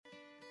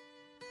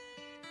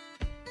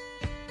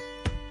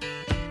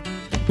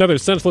Another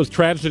senseless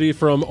tragedy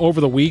from over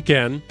the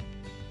weekend.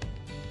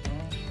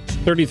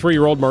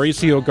 33-year-old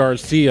Mauricio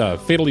Garcia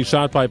fatally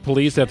shot by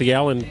police at the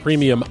Allen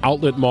Premium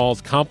Outlet Mall's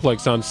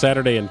complex on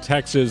Saturday in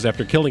Texas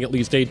after killing at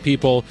least 8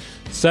 people,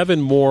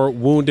 7 more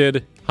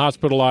wounded,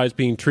 hospitalized,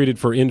 being treated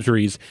for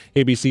injuries.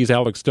 ABC's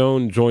Alex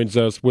Stone joins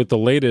us with the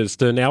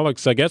latest. And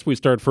Alex, I guess we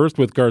start first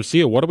with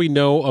Garcia. What do we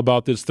know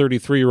about this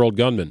 33-year-old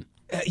gunman?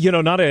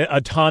 Not a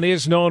ton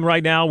is known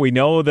right now. We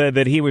know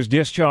that he was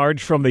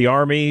discharged from the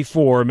Army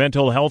for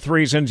mental health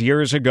reasons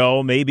years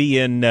ago, maybe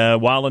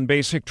while in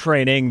basic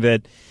training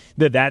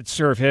that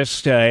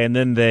surfaced, and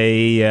then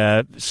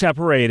they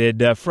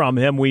separated from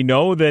him. We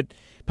know that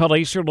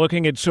police are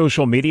looking at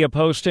social media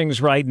postings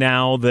right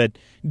now that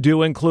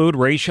do include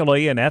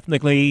racially and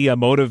ethnically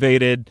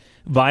motivated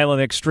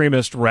violent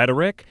extremist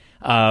rhetoric.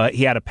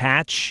 He had a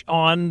patch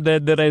on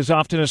that is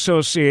often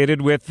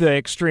associated with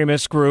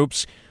extremist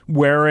groups,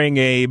 wearing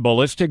a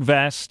ballistic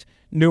vest,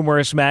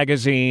 numerous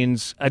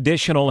magazines,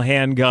 additional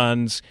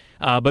handguns.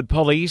 But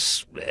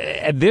police,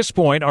 at this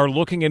point, are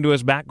looking into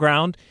his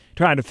background,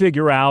 trying to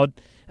figure out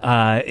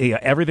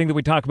everything that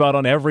we talk about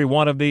on every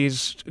one of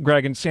these,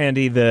 Greg and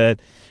Sandy, the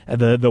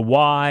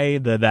why,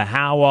 the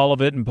how, all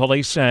of it, and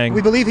police saying...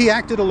 We believe he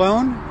acted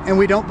alone, and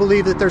we don't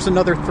believe that there's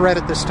another threat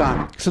at this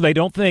time. So they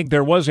don't think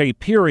there was a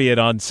period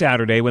on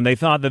Saturday when they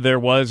thought that there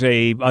was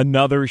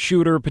another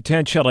shooter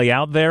potentially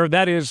out there.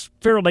 That is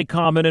fairly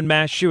common in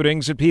mass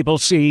shootings, that people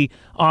see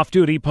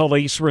off-duty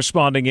police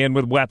responding in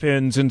with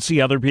weapons and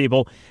see other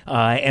people,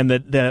 and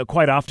that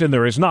quite often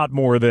there is not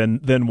more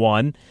than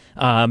one.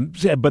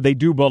 But they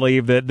do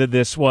believe that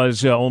this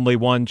was only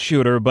one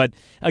shooter. But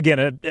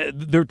again,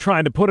 they're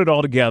trying to put it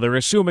all together,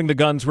 assuming the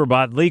guns were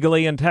bought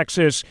legally in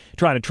Texas,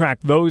 trying to track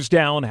those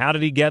down. How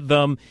did he get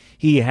them?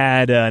 He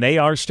had an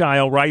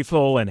AR-style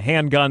rifle and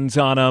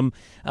handguns on him.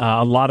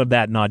 A lot of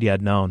that not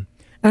yet known.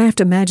 I have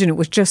to imagine it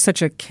was just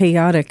such a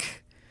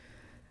chaotic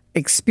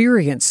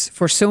experience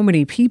for so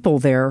many people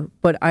there.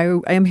 But I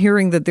am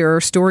hearing that there are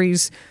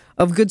stories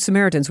of Good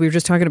Samaritans. We were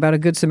just talking about a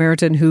Good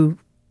Samaritan who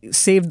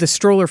saved the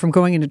stroller from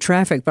going into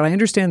traffic, but I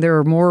understand there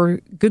are more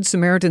Good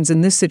Samaritans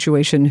in this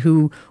situation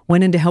who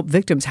went in to help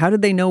victims. How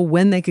did they know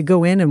when they could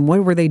go in, and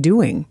what were they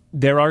doing?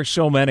 There are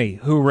so many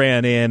who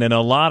ran in, and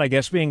a lot, I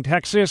guess being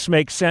Texas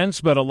makes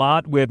sense, but a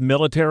lot with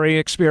military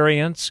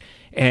experience,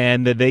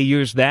 and they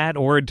used that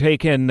or had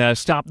taken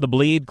Stop the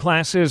Bleed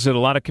classes that a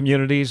lot of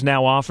communities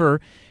now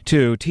offer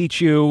to teach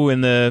you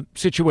in the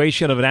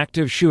situation of an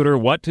active shooter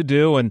what to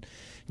do. And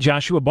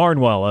Joshua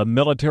Barnwell, a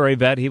military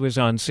vet, he was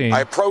on scene.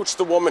 I approached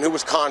the woman who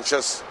was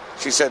conscious.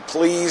 She said,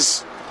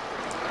 please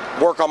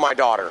work on my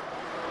daughter.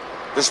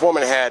 This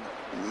woman had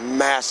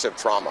massive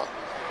trauma,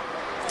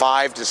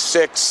 5 to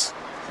 6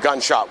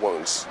 gunshot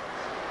wounds.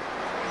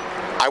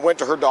 I went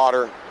to her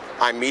daughter.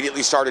 I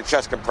immediately started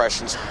chest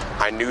compressions.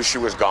 I knew she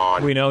was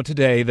gone. We know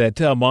today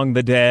that among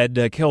the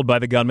dead killed by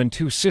the gunman,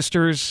 2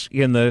 sisters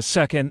in the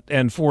 2nd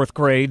and 4th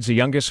grades, the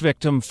youngest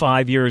victim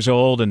 5 years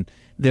old, and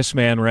this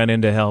man ran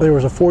into help. There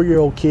was a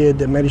 4-year-old kid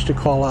that managed to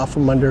crawl out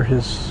from under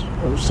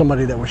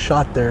somebody that was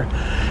shot there,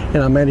 and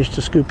I managed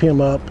to scoop him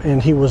up,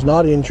 and he was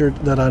not injured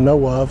that I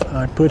know of.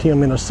 I put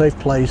him in a safe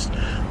place.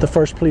 The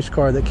first police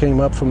car that came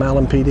up from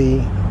Allen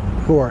PD,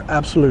 who are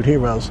absolute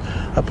heroes,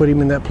 I put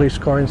him in that police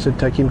car and said,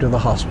 take him to the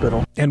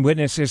hospital. And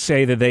witnesses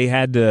say that they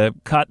had to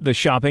cut the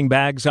shopping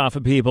bags off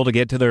of people to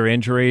get to their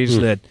injuries,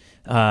 that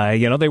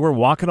they were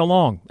walking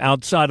along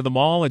outside of the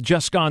mall, had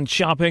just gone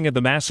shopping at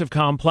the massive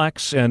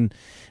complex, and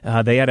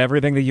they had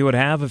everything that you would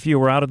have if you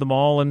were out of the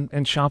mall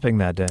and shopping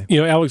that day.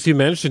 Alex, you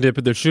mentioned it,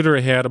 but the shooter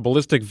had a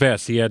ballistic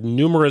vest. He had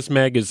numerous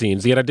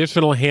magazines. He had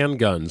additional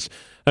handguns.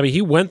 I mean,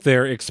 he went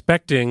there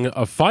expecting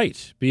a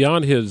fight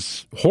beyond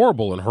his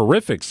horrible and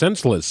horrific,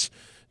 senseless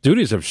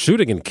duties of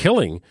shooting and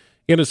killing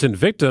innocent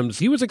victims.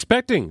 He was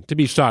expecting to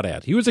be shot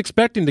at. He was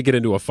expecting to get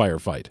into a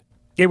firefight.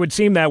 It would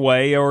seem that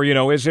way, or,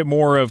 is it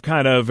more of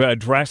kind of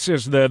dress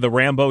as the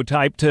Rambo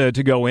type to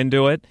go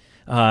into it?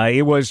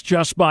 It was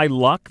just by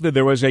luck that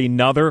there was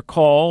another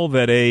call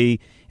that a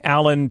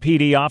Allen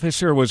PD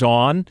officer was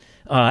on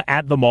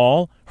at the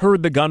mall,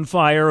 heard the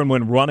gunfire and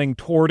went running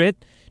toward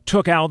it,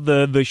 took out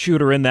the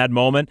shooter in that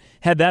moment.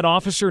 Had that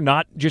officer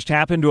not just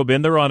happened to have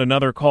been there on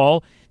another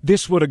call,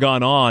 this would have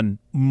gone on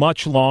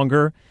much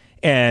longer.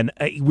 And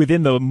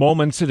within the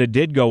moments that it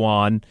did go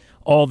on,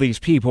 all these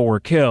people were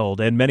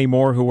killed and many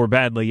more who were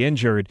badly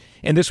injured.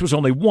 And this was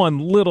only one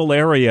little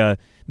area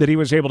that he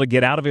was able to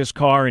get out of his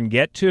car and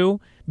get to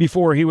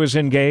before he was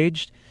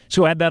engaged.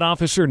 So had that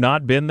officer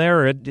not been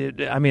there,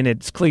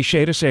 it's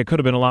cliche to say it could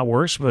have been a lot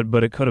worse,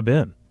 but it could have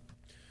been.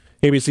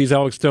 ABC's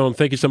Alex Stone.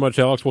 Thank you so much,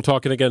 Alex. We'll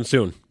talk again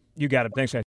soon. You got it. Thanks, guys.